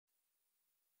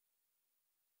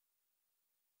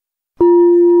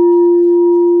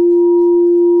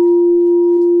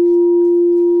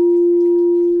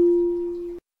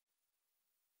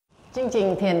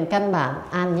trình Thiền căn bản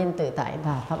an nhiên tự tại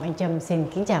và Phạm Anh Trâm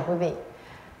xin kính chào quý vị.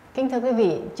 Kính thưa quý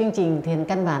vị, chương trình Thiền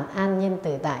căn bản an nhiên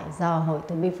tự tại do Hội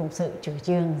Từ bi Phụng sự chủ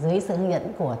trương dưới sự hướng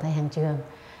dẫn của Thầy Hằng Trường.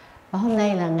 Và hôm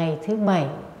nay là ngày thứ 7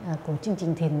 của chương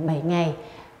trình Thiền 7 ngày.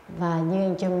 Và như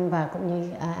anh Trâm và cũng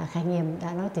như Khai Nghiêm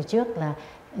đã nói từ trước là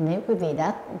nếu quý vị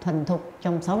đã thuần thục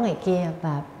trong 6 ngày kia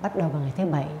và bắt đầu vào ngày thứ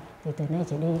 7 thì từ nay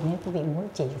trở đi nếu quý vị muốn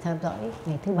chỉ theo dõi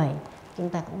ngày thứ 7 chúng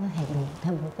ta cũng có thể đủ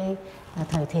thêm một cái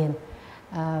thời thiền.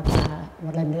 Và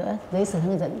một lần nữa với sự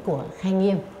hướng dẫn của Khai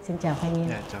Nghiêm. Xin chào Khai Nghiêm.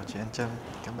 Dạ, chào chị Anh Trâm.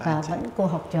 Cảm ơn Và chị. vẫn cô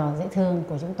học trò dễ thương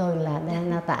của chúng tôi là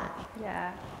Đana Tạ.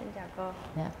 Dạ, xin chào cô.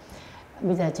 Dạ.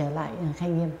 Bây giờ trở lại Khai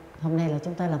Nghiêm. Hôm nay là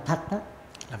chúng ta làm thật đó.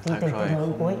 Làm thật rồi.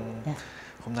 Cuối. Dạ.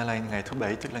 Hôm nay là ngày thứ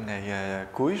 7, tức là ngày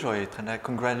cuối rồi. Thành ra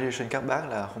congratulations các bác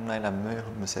là hôm nay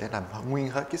mình sẽ làm nguyên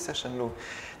hết cái session luôn.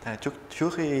 Thành ra trước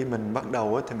khi mình bắt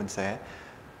đầu thì mình sẽ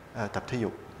tập thể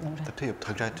dục. Tập thể dục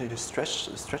thật ra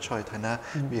stretch thôi. Thành ra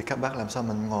bây giờ các bác làm sao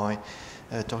mình ngồi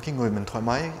cho cái người mình thoải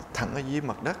mái thẳng ở dưới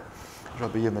mặt đất. Rồi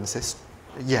bây giờ mình sẽ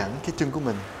giãn cái chân của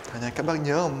mình. Thành ra các bác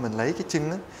nhớ không, mình lấy cái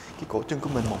chân á, cái cổ chân của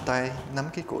mình, một tay nắm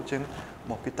cái cổ chân,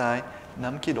 một cái tay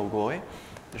nắm cái đầu gối.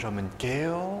 Rồi mình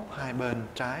kéo hai bên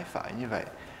trái phải như vậy.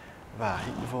 Và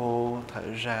hít vô, thở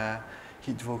ra.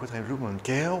 Hít vô có thể rút mình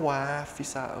kéo qua phía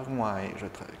xa ở ngoài. Rồi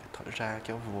thở ra,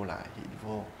 kéo vô lại, hít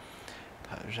vô,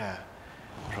 thở ra.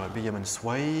 Rồi bây giờ mình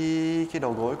xoay cái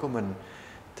đầu gối của mình.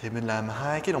 Thì mình làm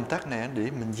hai cái động tác này để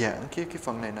mình giãn cái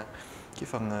phần này nè. Cái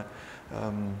phần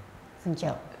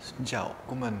xương chậu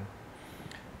của mình.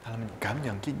 Là mình cảm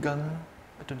nhận cái gân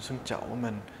ở trên xương chậu của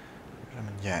mình. Rồi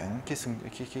mình giãn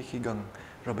cái gân.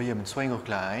 Rồi bây giờ mình xoay ngược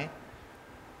lại.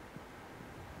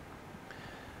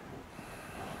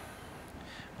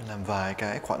 Mình làm vài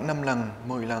cái, khoảng 5 lần,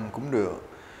 10 lần cũng được.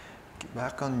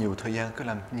 Bác có nhiều thời gian cứ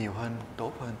làm nhiều hơn,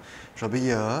 tốt hơn. Rồi bây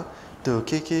giờ từ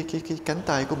cái cánh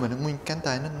tay của mình, nguyên cánh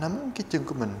tay nó nắm cái chân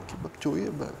của mình, cái bắp chuối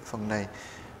ở phần này.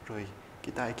 Rồi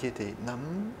cái tay kia thì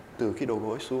nắm từ cái đầu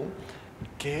gối xuống,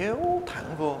 kéo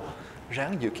thẳng vô,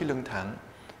 ráng giữ cái lưng thẳng.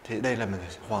 Thì đây là mình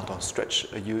hoàn toàn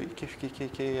stretch ở dưới cái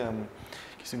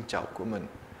xương chậu của mình.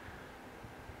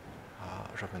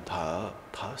 Rồi mình thở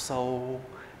sâu,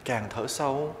 càng thở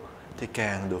sâu thì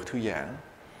càng được thư giãn.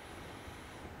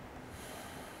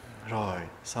 Rồi,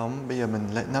 xong bây giờ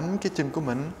mình lại nắm cái chân của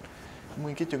mình,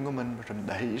 nguyên cái chân của mình, rồi mình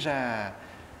đẩy ra,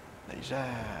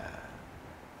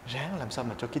 ráng làm sao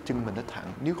mà cho cái chân mình nó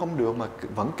thẳng. Nếu không được mà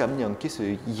vẫn cảm nhận cái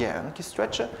sự giãn, cái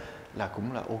stretch á, là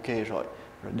cũng là ok rồi.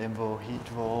 Rồi đem vô, hít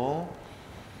vô,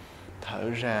 thở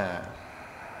ra.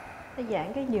 Nó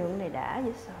giãn cái nhượng này đã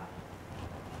vậy sao?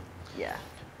 Dạ.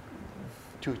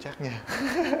 Chưa chắc nha.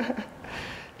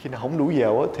 Khi nào không đủ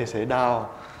dẻo thì sẽ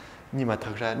đau. Nhưng mà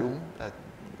thật ra đúng là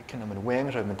khi nào mình quen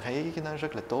rồi mình thấy cái nó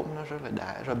rất là tốt, nó rất là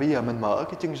đã. Rồi bây giờ mình mở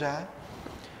cái chân ra,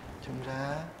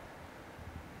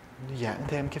 giãn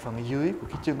thêm cái phần dưới của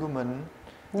cái chân của mình.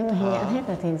 Nhưng mà mình giãn hết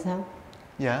rồi thì sao?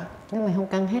 Dạ. Nếu mình không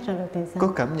căng hết rồi thì sao?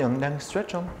 Có cảm nhận đang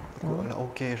stretch không? Gọi là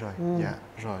ok rồi. Dạ.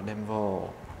 Rồi đem vô.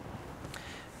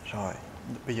 Rồi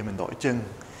bây giờ mình đổi chân,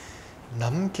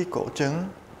 nắm cái cổ chân,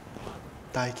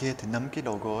 tay kia thì nắm cái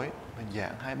đầu gối, mình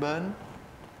giãn hai bên.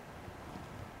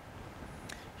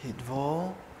 Hít vô,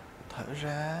 thở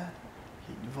ra,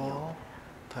 hít vô,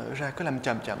 thở ra, cứ làm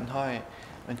chậm chậm thôi.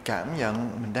 Mình cảm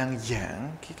nhận mình đang giãn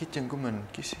cái chân của mình,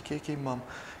 cái mông,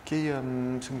 cái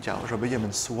xương chậu. Rồi bây giờ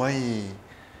mình xoay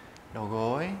đầu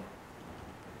gối,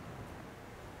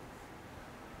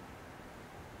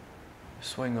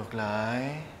 xoay ngược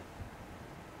lại.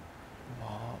 1,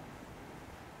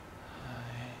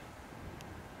 2,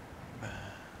 3,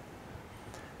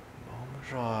 4.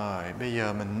 Rồi bây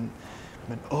giờ mình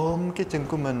ôm cái chân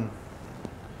của mình.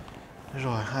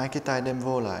 Rồi hai cái tay đem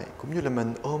vô lại, cũng như là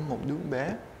mình ôm một đứa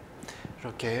bé.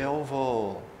 Rồi kéo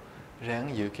vô,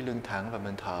 ráng giữ cái lưng thẳng và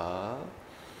mình thở.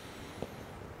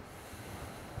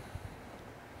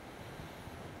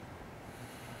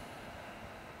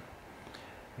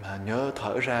 Mà nhớ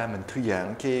thở ra mình thư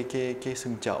giãn cái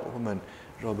xương chậu của mình.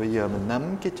 Rồi bây giờ mình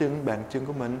nắm cái bàn chân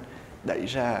của mình, đẩy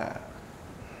ra.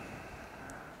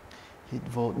 Hít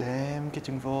vô, đem cái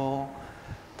chân vô.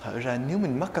 Thở ra, nếu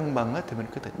mình mất cân bằng á, thì mình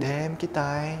có thể đem cái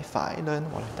tay phải lên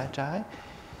hoặc là tay trái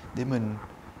để mình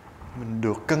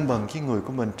được cân bằng cái người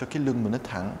của mình, cho cái lưng mình nó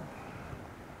thẳng.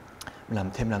 Mình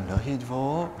làm thêm lần nữa, hít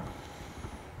vô,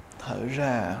 thở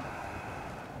ra.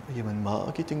 Bây giờ mình mở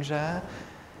cái chân ra,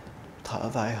 thở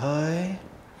vài hơi.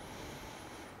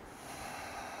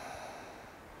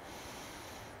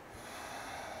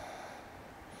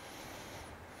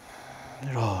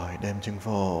 Rồi đem chân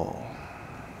vô.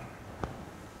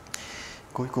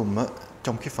 Cuối cùng á,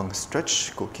 trong cái phần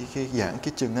stretch của cái giãn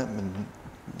cái chân á, mình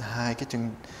hai cái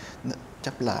chân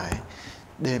chắp lại,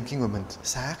 đem cái người mình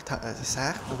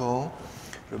sát vô.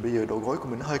 Rồi bây giờ đầu gối của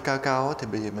mình nó hơi cao cao thì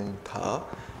bây giờ mình thở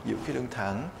giữ cái lưng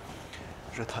thẳng,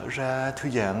 rồi thở ra thư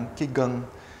giãn cái gân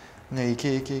ngay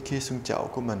cái xương chậu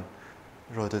của mình.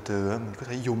 Rồi từ từ mình có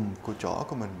thể dùng cổ trỏ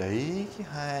của mình đẩy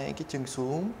hai cái chân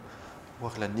xuống,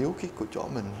 hoặc là nếu cái cổ trỏ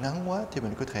mình ngắn quá thì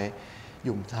mình có thể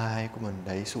dùng tay của mình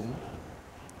đẩy xuống,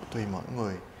 tùy mọi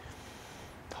người.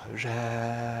 Thở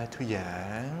ra thư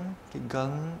giãn cái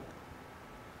gân.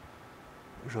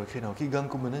 Rồi khi nào cái gân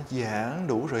của mình nó giãn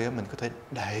đủ rồi mình có thể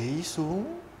đẩy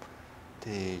xuống,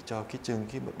 thì cho cái chân,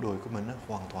 cái bắp đùi của mình nó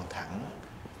hoàn toàn thẳng.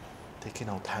 Thì khi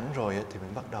nào thẳng rồi thì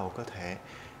mình bắt đầu có thể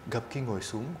gập cái ngồi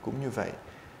xuống. Cũng như vậy,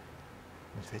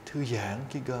 mình phải thư giãn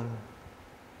cái gân.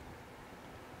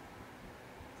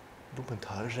 Lúc mình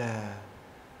thở ra,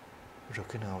 rồi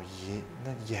khi nào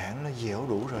nó giãn, nó dẻo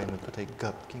đủ rồi mình có thể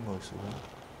gập cái ngồi xuống.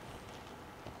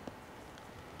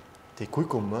 Thì cuối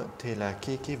cùng thì là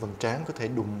cái vầng trán có thể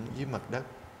đụng với mặt đất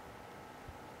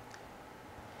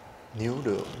nếu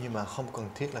được, nhưng mà không cần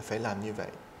thiết là phải làm như vậy.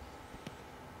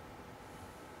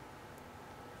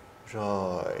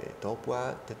 Rồi, tốt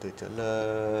quá, từ từ trở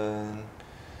lên.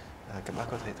 Các bác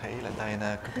có thể thấy là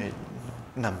Diana có thể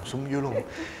nằm xuống dưới luôn.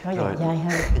 Có dẻo dài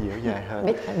hơn. Dẻo dài hơn.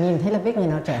 Nhìn thấy là biết người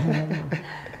nào trẻ hơn.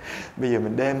 Bây giờ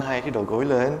mình đem hai cái đầu gối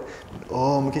lên, mình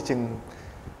ôm cái chân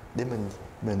để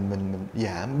mình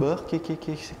giảm bớt cái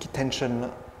tension đó,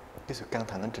 cái sự căng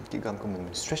thẳng ở trên cái gân của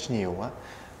mình stretch nhiều quá,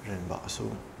 rồi mình bỏ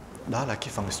xuống. Đó là cái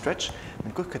phần stretch.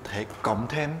 Mình có thể cộng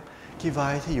thêm cái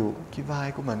vai, thí dụ cái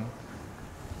vai của mình.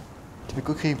 Thì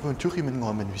có khi trước khi mình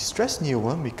ngồi mình bị stress nhiều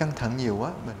quá, bị căng thẳng nhiều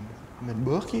quá, mình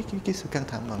bớt cái sự căng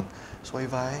thẳng bằng xoay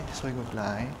vai, xoay ngược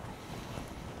lại.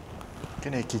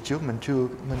 Cái này kỳ trước mình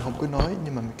không có nói,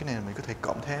 nhưng mà cái này mình có thể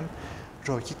cộng thêm.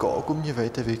 Rồi cái cổ cũng như vậy,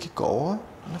 tại vì cái cổ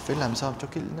nó phải làm sao cho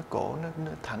cái cổ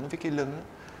nó thẳng với cái lưng.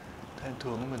 Thì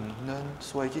thường mình nên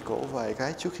xoay cái cổ vài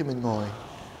cái trước khi mình ngồi.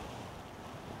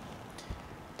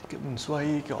 Thì khi mình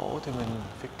xoay cổ thì mình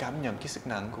phải cảm nhận cái sức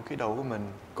nặng của cái đầu của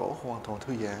mình, cổ hoàn toàn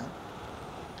thư giãn.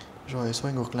 Rồi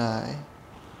xoay ngược lại,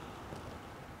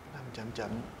 làm chậm chậm.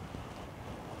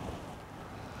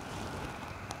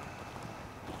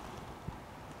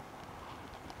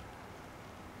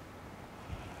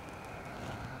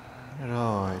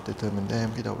 Rồi từ từ mình đem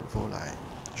cái đầu vô lại.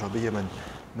 Rồi bây giờ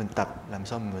mình tập làm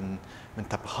sao mình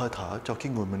tập hơi thở cho cái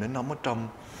người mình nó nóng ở trong,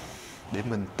 để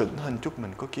mình tĩnh hơn chút,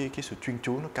 mình có cái sự chuyên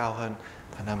chú nó cao hơn.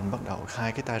 Thành ra mình bắt đầu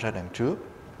hai cái tay ra đằng trước,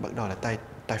 bắt đầu là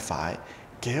tay phải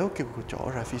kéo cái cổ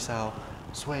trỏ ra phía sau,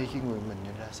 xoay cái người mình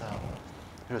ra sau.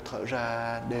 Rồi thở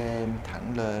ra, đem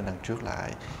thẳng lên đằng trước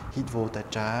lại, hít vô tay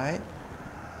trái,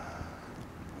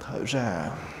 thở ra,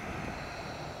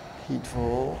 hít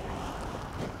vô,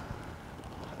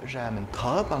 thở ra. Mình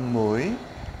thở bằng mũi,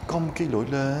 cong cái lưỡi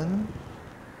lên,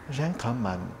 ráng thở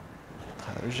mạnh,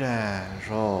 thở ra,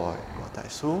 rồi bỏ tay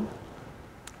xuống.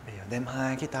 Bây giờ đem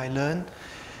hai cái tay lên,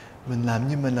 mình làm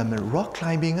như mình rock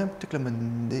climbing á, tức là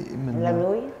mình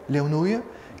leo núi á,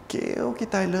 kéo cái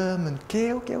tay lên, mình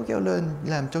kéo lên,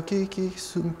 làm cho cái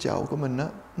xương chậu của mình á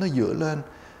nó dựa lên,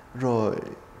 rồi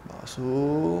bỏ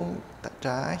xuống. Tay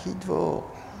trái hít vô,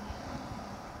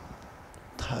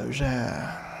 thở ra,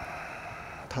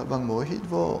 thở bằng mũi, hít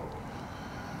vô,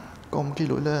 cong cái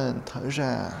lưỡi lên, thở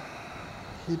ra,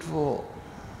 hít vô,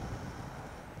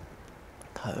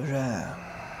 thở ra,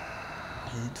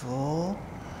 hít vô,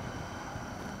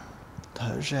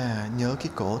 thở ra. Nhớ cái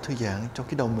cổ thư giãn cho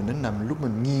cái đầu mình nó nằm lúc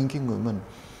mình nghiêng cái người mình.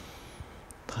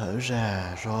 Thở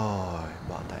ra, rồi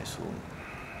bỏ tay xuống.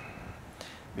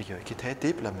 Bây giờ cái thế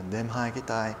tiếp là mình đem hai cái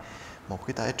tay, một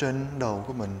cái tay ở trên đầu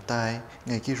của mình, tay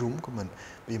ngay cái rúng của mình.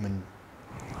 Bây giờ mình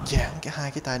giãn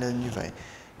hai cái tay lên như vậy,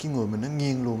 cái người mình nó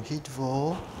nghiêng luôn. Hít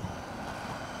vô,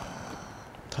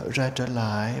 thở ra trở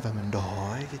lại, và mình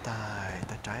đổi cái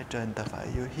tay trái trên, tay phải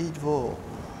vô. Hít vô,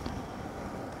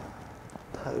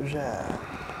 thở ra,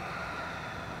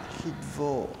 hít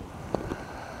vô,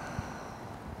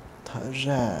 thở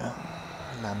ra,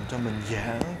 làm cho mình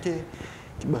giãn cái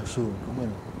bờ sườn của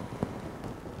mình.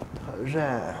 Thở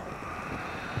ra,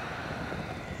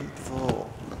 hít vô,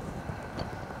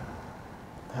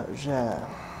 thở ra,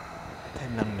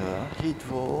 thêm lần nữa. Hít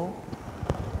vô,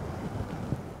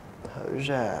 thở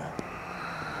ra,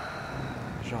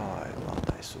 rồi bỏ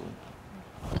tay xuống.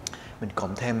 Mình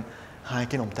cộng thêm hai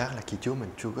cái động tác là kỳ trước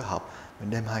mình chưa có học. Mình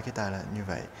đem hai cái tay là như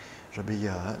vậy. Rồi bây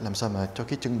giờ làm sao mà cho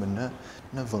cái chân mình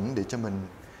nó vững, để cho mình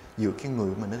giữ cái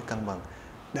người của mình nó cân bằng.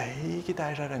 Đẩy cái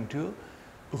tay ra đằng trước,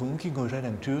 ưỡn cái người ra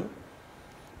đằng trước,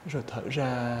 rồi thở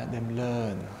ra, đem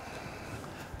lên,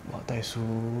 bỏ tay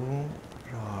xuống,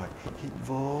 rồi hít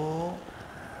vô,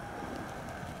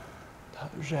 thở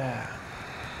ra,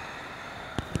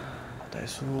 bỏ tay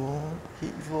xuống,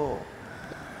 hít vô,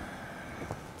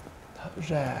 thở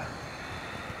ra,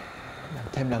 làm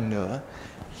thêm lần nữa,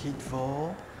 hít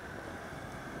vô,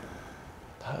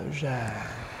 thở ra,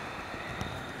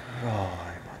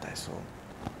 rồi bỏ tay xuống.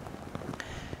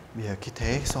 Bây giờ cái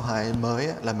thế số 2 mới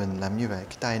á, là mình làm như vậy,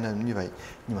 cái tay nó làm như vậy,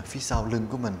 nhưng mà phía sau lưng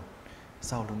của mình,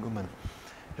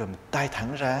 rồi mình tay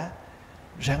thẳng ra,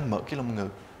 ráng mở cái lồng ngực,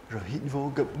 rồi hít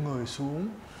vô, gập người xuống,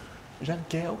 ráng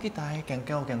kéo cái tay càng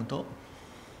cao càng tốt,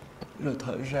 rồi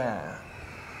thở ra,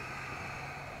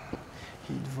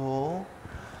 hít vô,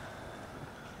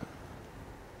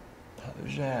 thở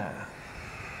ra,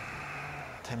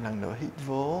 thêm lần nữa, hít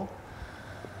vô,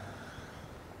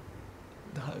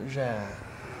 thở ra,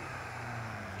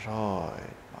 rồi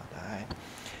bỏ tay.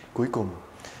 Cuối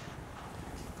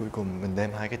cùng mình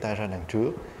đem hai cái tay ra đằng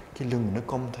trước, cái lưng mình nó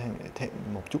cong thêm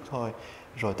một chút thôi,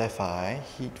 rồi tay phải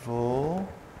hít vô,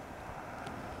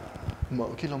 mở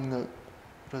cái lồng ngực,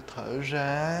 rồi thở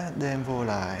ra, đem vô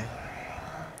lại,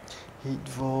 hít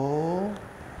vô,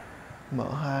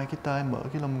 mở hai cái tay, mở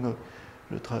cái lồng ngực,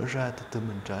 rồi thở ra, từ từ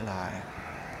mình trở lại,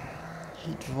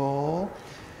 hít vô,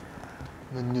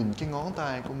 mình nhìn cái ngón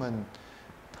tay của mình,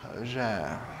 thở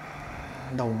ra,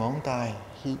 đầu ngón tay,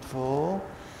 hít vô,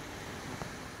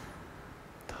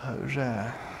 thở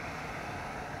ra,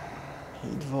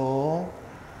 hít vô,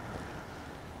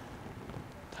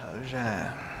 thở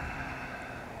ra,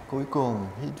 cuối cùng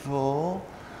hít vô,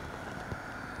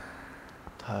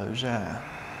 thở ra,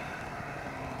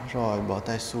 rồi bỏ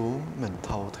tay xuống, mình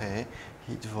thâu thế,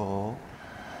 hít vô,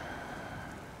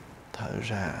 thở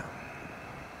ra.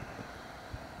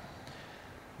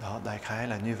 Đó, đại khái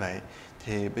là như vậy.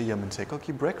 Thì bây giờ mình sẽ có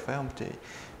cái break, phải không chị?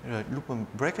 Rồi lúc mà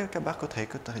break á, các bác có thể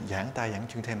giãn tay giãn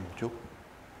chân thêm một chút.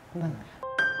 Vâng.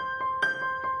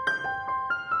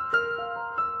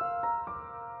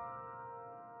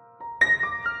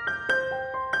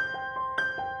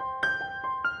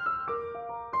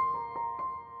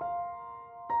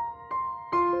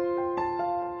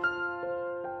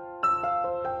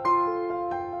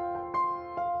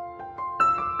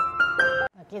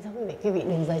 Kính thưa quý vị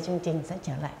đừng rời chương trình, sẽ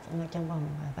trở lại trong vòng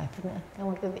vài phút nữa. Cảm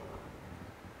ơn quý vị.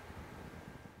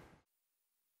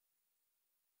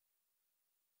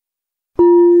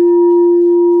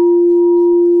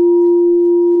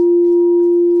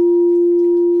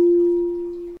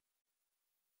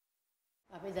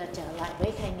 Và bây giờ trở lại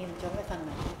với Khai Nhiên cho cái phần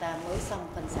mà chúng ta mới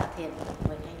xong phần xả thiền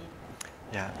với Khai Nhiên.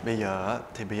 Dạ, bây giờ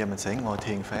mình sẽ ngồi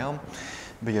thiền, phải không?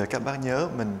 Bây giờ các bác nhớ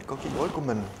mình có cái gối của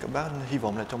mình. Các bác hy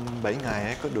vọng là trong 7 ngày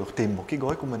ấy, có được tìm một cái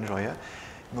gối của mình rồi á.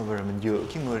 Ngồi rồi mình dựa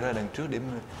cái người ra đằng trước để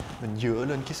mình dựa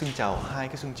lên cái xương chậu, hai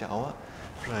cái xương chậu á.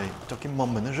 Rồi cho cái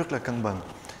mông mình nó rất là cân bằng,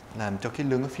 làm cho cái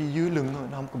lưng ở phía dưới lưng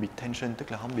nó không có bị tension,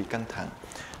 tức là không bị căng thẳng.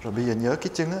 Rồi bây giờ nhớ cái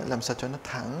chân á, làm sao cho nó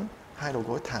thẳng, hai đầu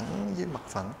gối thẳng với mặt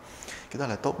phẳng. Cái đó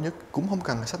là tốt nhất, cũng không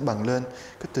cần xách bằng lên,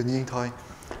 cứ tự nhiên thôi.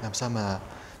 Làm sao mà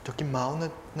cho cái máu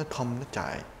nó thông, nó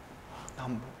chạy,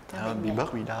 không bị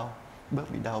bớt bị đau,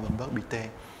 mình bớt bị tê.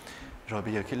 Rồi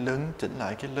bây giờ cái lưng, chỉnh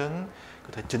lại cái lưng, có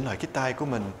thể chỉnh lại cái tay của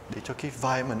mình để cho cái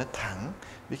vai mình nó thẳng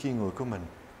với cái người của mình.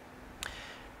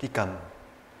 Cái cầm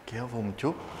kéo vô một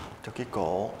chút cho cái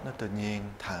cổ nó tự nhiên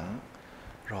thẳng.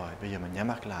 Rồi bây giờ mình nhắm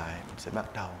mắt lại, mình sẽ bắt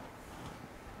đầu.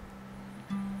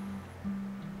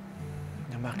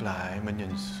 Nhắm mắt lại, mình nhìn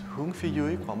hướng phía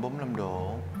dưới khoảng 45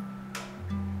 độ,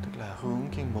 tức là hướng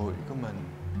cái mũi của mình.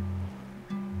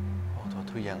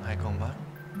 Thư giãn hai con mắt,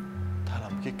 thả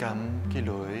lỏng cái cằm, cái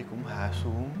lưỡi cũng hạ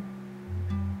xuống,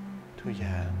 thư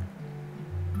giãn.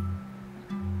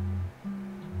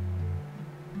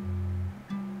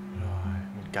 Rồi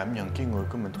mình cảm nhận cái người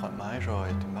của mình thoải mái rồi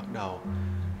thì bắt đầu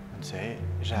mình sẽ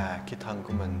ra cái thân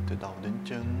của mình từ đầu đến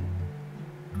chân,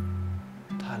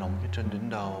 thả lỏng cái chân đến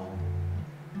đầu,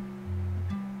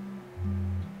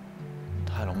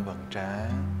 thả lỏng vầng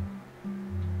trán,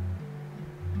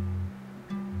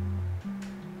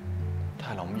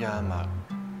 thả lỏng da mặt,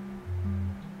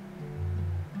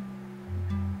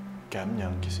 cảm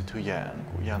nhận cái sự thư giãn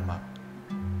của da mặt,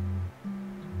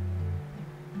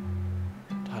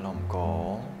 thả lỏng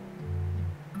cổ,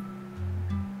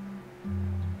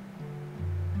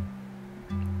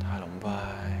 thả lỏng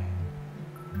vai,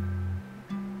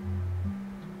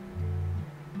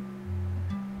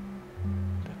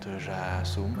 từ từ ra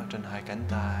xuống ở trên hai cánh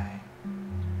tay,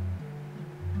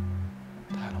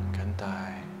 thả lỏng cánh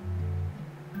tay.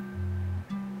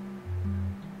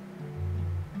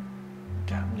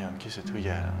 Cảm nhận cái sự thư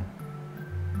giãn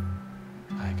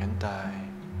hai cánh tay,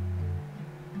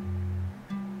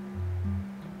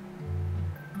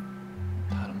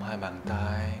 thả lỏng hai bàn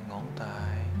tay, ngón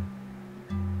tay,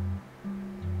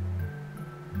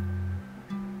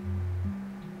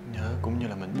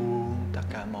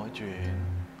 chuyện,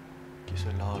 cái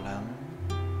sự lo lắng.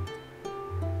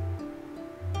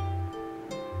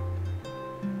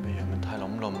 Bây giờ mình thả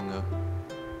lỏng lồng ngực,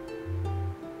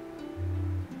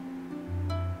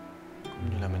 cũng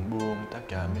như là mình buông tất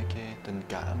cả mấy cái tình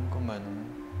cảm của mình,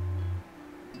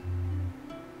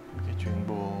 cái chuyện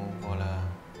buồn hoặc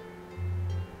là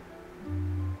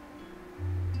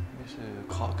cái sự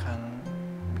khó khăn,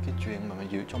 cái chuyện mà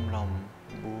mình giữ trong lòng,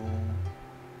 buông.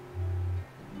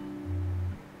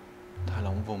 Thả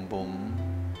lỏng vùng bụng,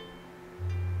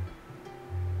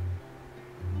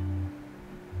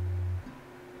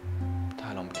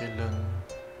 thả lỏng cái lưng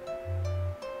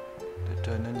từ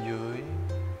trên đến dưới,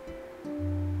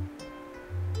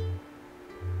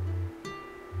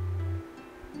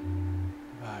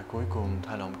 và cuối cùng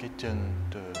thả lỏng cái chân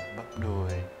từ bắp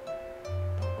đùi,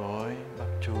 đầu gối, bắp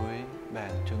chuối,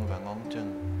 bàn chân và ngón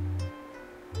chân.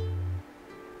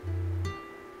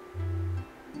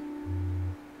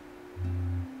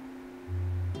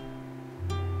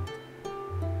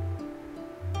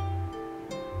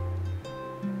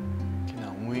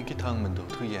 Nguyên cái thân mình được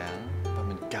thư giãn và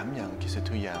mình cảm nhận cái sự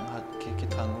thư giãn hết cái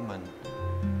thân của mình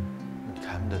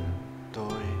khẳng định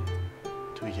tôi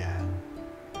thư giãn.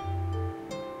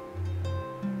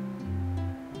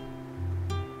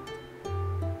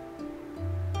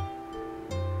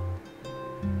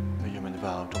 Bây giờ mình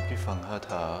vào trong cái phần hơi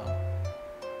thở,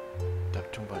 tập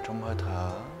trung vào trong hơi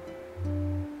thở,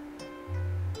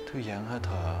 thư giãn hơi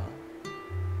thở,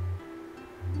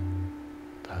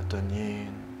 thở tự nhiên.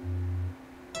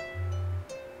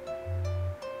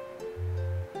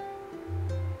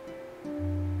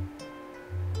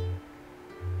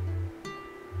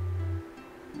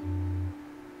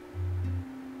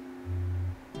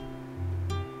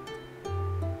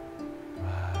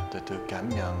 Từ từ cảm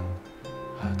nhận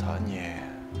hơi thở nhẹ.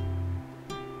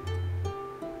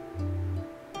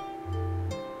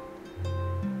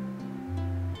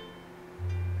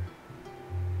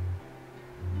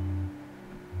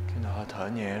 Khi nào hơi thở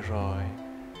nhẹ rồi,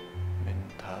 mình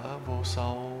thở vô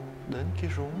sâu đến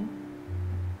cái rúng.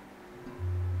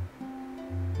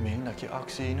 Miễn là cái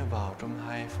oxy nó vào trong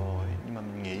hai phổi, nhưng mà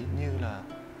mình nghĩ như là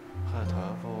hơi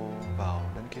thở vô vào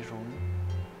đến cái rúng.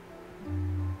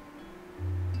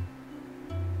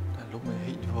 Lúc mình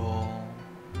hít vô,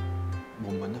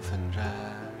 bụng mình nó phình ra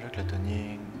rất là tự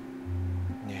nhiên,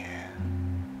 nhẹ.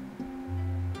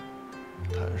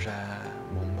 Thở ra,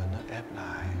 bụng mình nó ép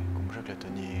lại cũng rất là tự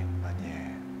nhiên và nhẹ.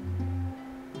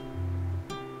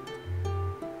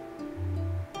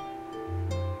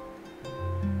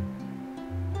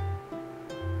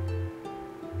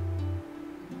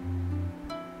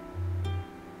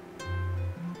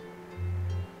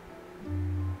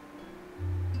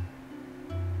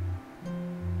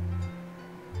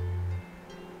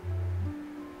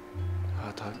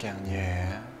 Thở càng nhẹ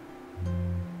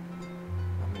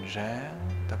và mình ráng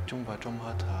tập trung vào trong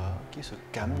hơi thở, cái sự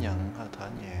cảm nhận hơi thở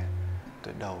nhẹ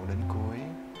từ đầu đến cuối.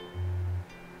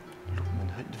 Lúc mình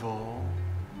hít vô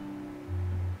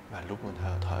và lúc mình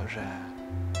thở ra.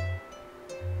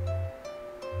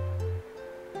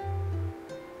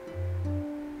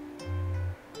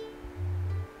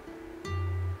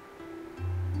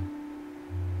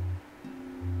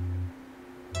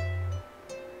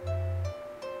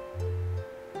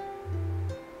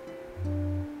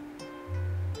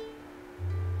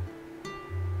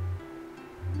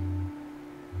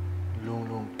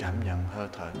 Cảm nhận hơi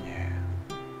thở nhẹ.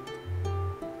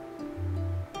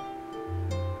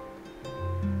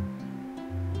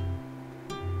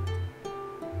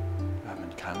 Và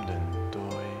mình khẳng định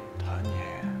tôi thở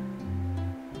nhẹ.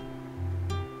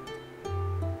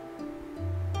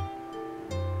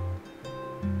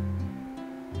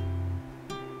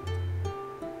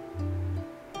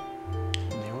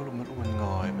 Nếu lúc mình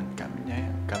ngồi mình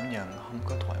cảm nhận không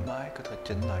có thoải mái, có thể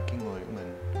chỉnh lại cái người của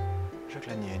mình rất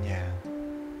là nhẹ nhàng,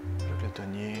 rất là tự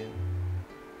nhiên.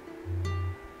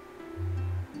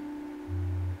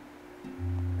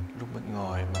 Lúc mình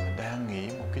ngồi mà mình đang nghĩ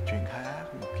một cái chuyện khác,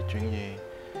 một cái chuyện gì,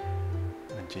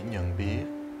 mình chỉ nhận biết,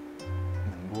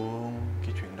 mình buông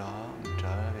cái chuyện đó, mình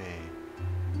trở về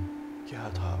cái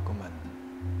hơi thở của mình,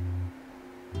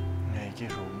 ngay cái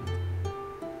rung.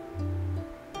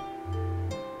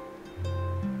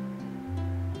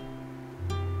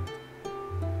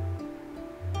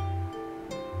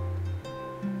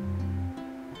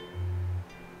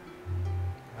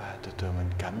 Từ từ mình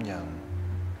cảm nhận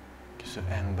cái sự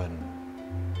an bình.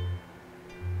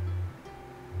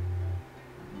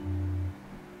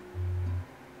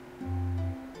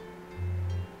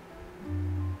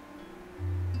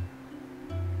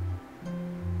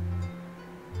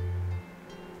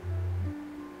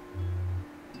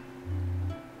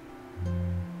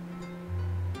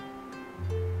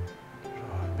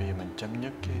 chấm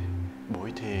dứt cái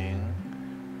buổi thiền.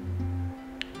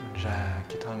 Mình rà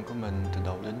cái thân của mình từ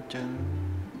đầu đến chân.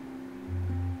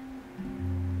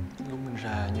 Lúc mình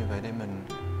rà như vậy để mình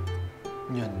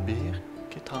nhận biết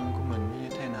cái thân của mình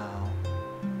như thế nào,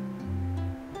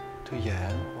 thư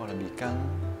giãn hoặc là bị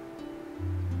căng.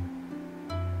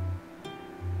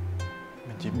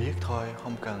 Mình chỉ biết thôi,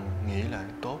 không cần nghĩ là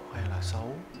tốt hay là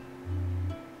xấu.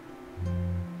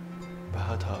 Và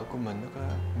hơi thở của mình nó có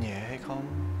nhẹ hay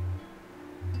không,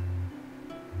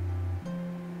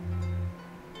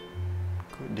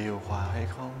 có điều hòa hay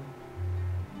không.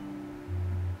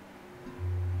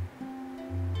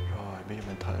 Rồi bây giờ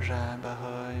mình thở ra 3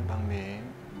 hơi bằng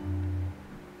miệng.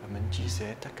 Và mình chia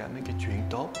sẻ tất cả mấy cái chuyện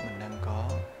tốt mình đang có,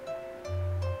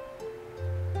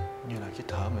 như là cái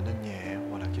thở mình nó nhẹ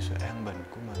hoặc là cái sự an bình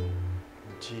của mình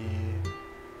chia.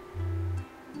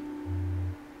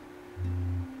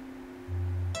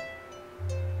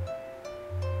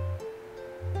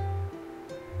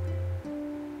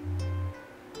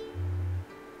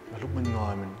 Và lúc mình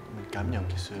ngồi mình cảm nhận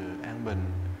cái sự an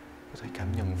bình, có thể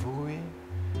cảm nhận vui,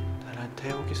 hay là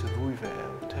theo cái sự vui vẻ,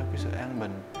 theo cái sự an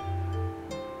bình,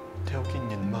 theo cái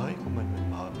nhìn mới của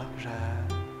mình mở mắt ra,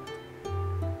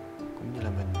 cũng như là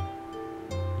mình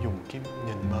dùng cái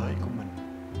nhìn mới của mình,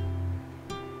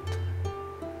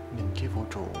 nhìn cái vũ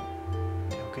trụ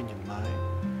theo cái nhìn mới,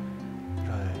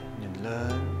 rồi nhìn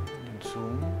lên, nhìn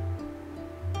xuống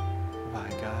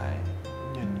vài cái,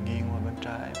 nhìn nghiêng qua bên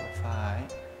trái và phải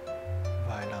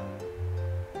vài lần,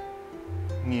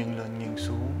 nghiêng lên nghiêng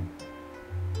xuống,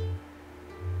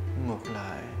 ngược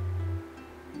lại,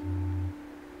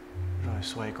 rồi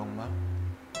xoay con mắt.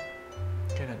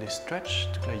 Cái là để stretch,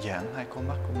 tức là giãn hai con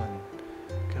mắt của mình.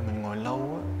 Khi mình ngồi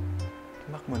lâu á, cái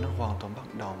mắt mình nó hoàn toàn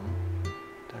bất động,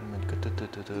 nên mình cứ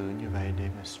từ từ như vậy để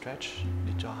mình stretch,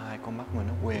 để cho hai con mắt mình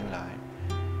nó quen lại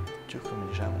trước khi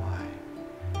mình ra ngoài.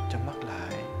 Chớp mắt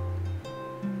lại,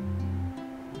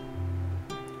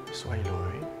 xoay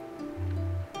lưỡi,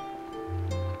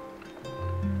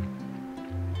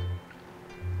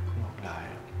 ngược lại.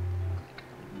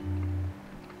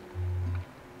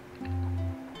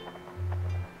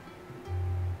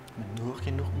 Mình nuốt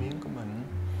cái nước miếng của mình,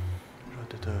 rồi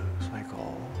từ từ xoay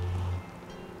cổ,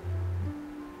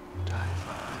 trái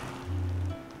phải,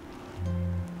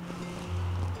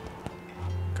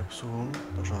 cặp xuống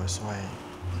rồi xoay.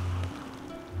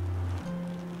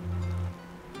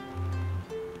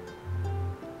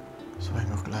 Xoay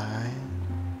ngược lại,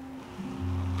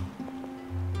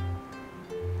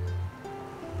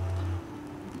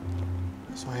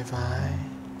 xoay vai,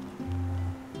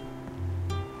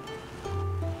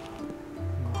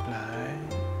 ngược lại,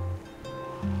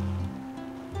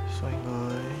 xoay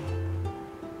người,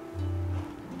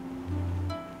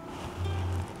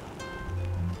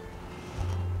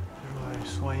 rồi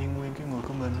xoay nguyên cái người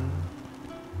của mình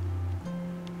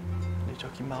để cho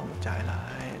cái máu nó chảy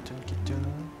lại trên cái chân.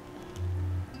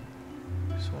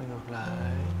 Xoay ngược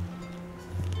lại,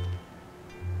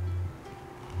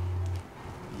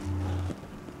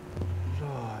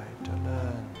 rồi trở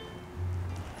lên.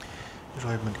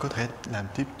 Rồi mình có thể làm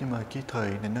tiếp, nhưng mà cái thời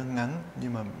này nó ngắn,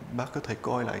 nhưng mà bác có thể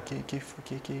coi lại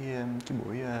cái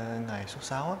buổi ngày số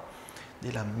 6 á,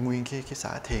 đi làm nguyên cái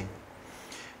xả thiền.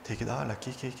 Thì cái đó là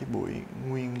cái buổi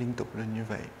nguyên liên tục lên như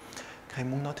vậy. Hay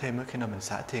muốn nói thêm á, khi nào mình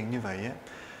xả thiền như vậy á,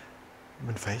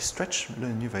 mình phải stretch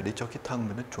lên như vậy để cho cái thân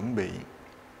mình nó chuẩn bị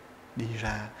đi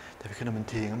ra. Tại vì khi nào mình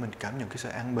thiền á, mình cảm nhận cái sự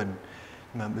an bình.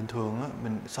 Mà bình thường á,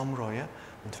 mình xong rồi á,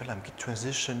 mình phải làm cái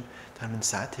transition, thành mình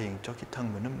xả thiền cho cái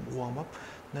thân mình nó warm up,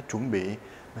 nó chuẩn bị.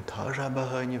 Mình thở ra 3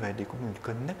 hơi như vậy để của mình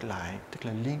connect lại, tức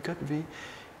là liên kết với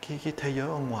cái thế giới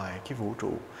ở ngoài, cái vũ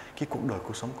trụ, cái cuộc đời,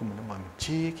 cuộc sống của mình ở ngoài. Mình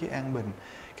chia cái an bình.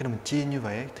 Khi nào mình chia như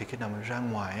vậy thì khi nào mình ra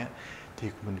ngoài á, thì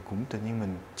mình cũng tự nhiên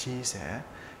mình chia sẻ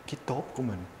cái tốt của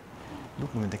mình.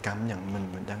 Lúc mình cảm nhận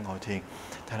mình đang ngồi thiền,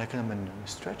 thành ra khi nào mình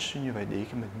stretch như vậy để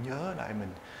khi mình nhớ lại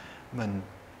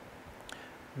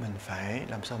mình phải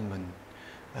làm sao mình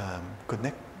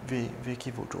connect với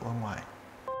cái vũ trụ ở ngoài.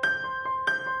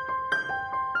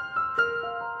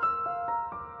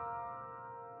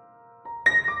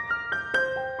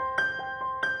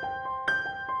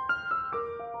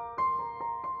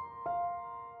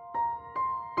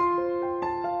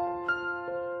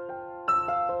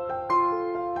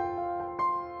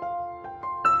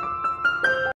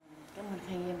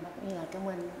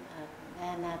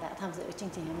 Tham dự chương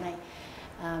trình hôm nay.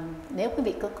 Nếu quý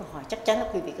vị có câu hỏi, chắc chắn là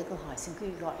quý vị có câu hỏi, xin quý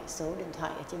vị gọi số điện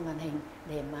thoại ở trên màn hình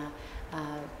để mà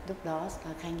lúc đó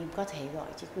Khanh Nghiêm có thể gọi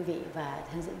cho quý vị và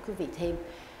hướng dẫn quý vị thêm.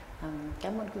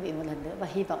 Cảm ơn quý vị một lần nữa và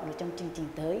hy vọng là trong chương trình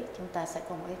tới chúng ta sẽ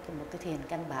có một cái thiền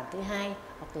căn bản thứ hai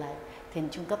hoặc là thiền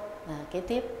trung cấp kế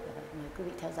tiếp. Mời quý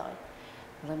vị theo dõi.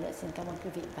 Một lần nữa xin cảm ơn quý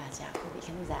vị và chào quý vị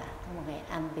khán giả. Có một ngày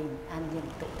an bình, an nhiên,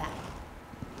 tự tại.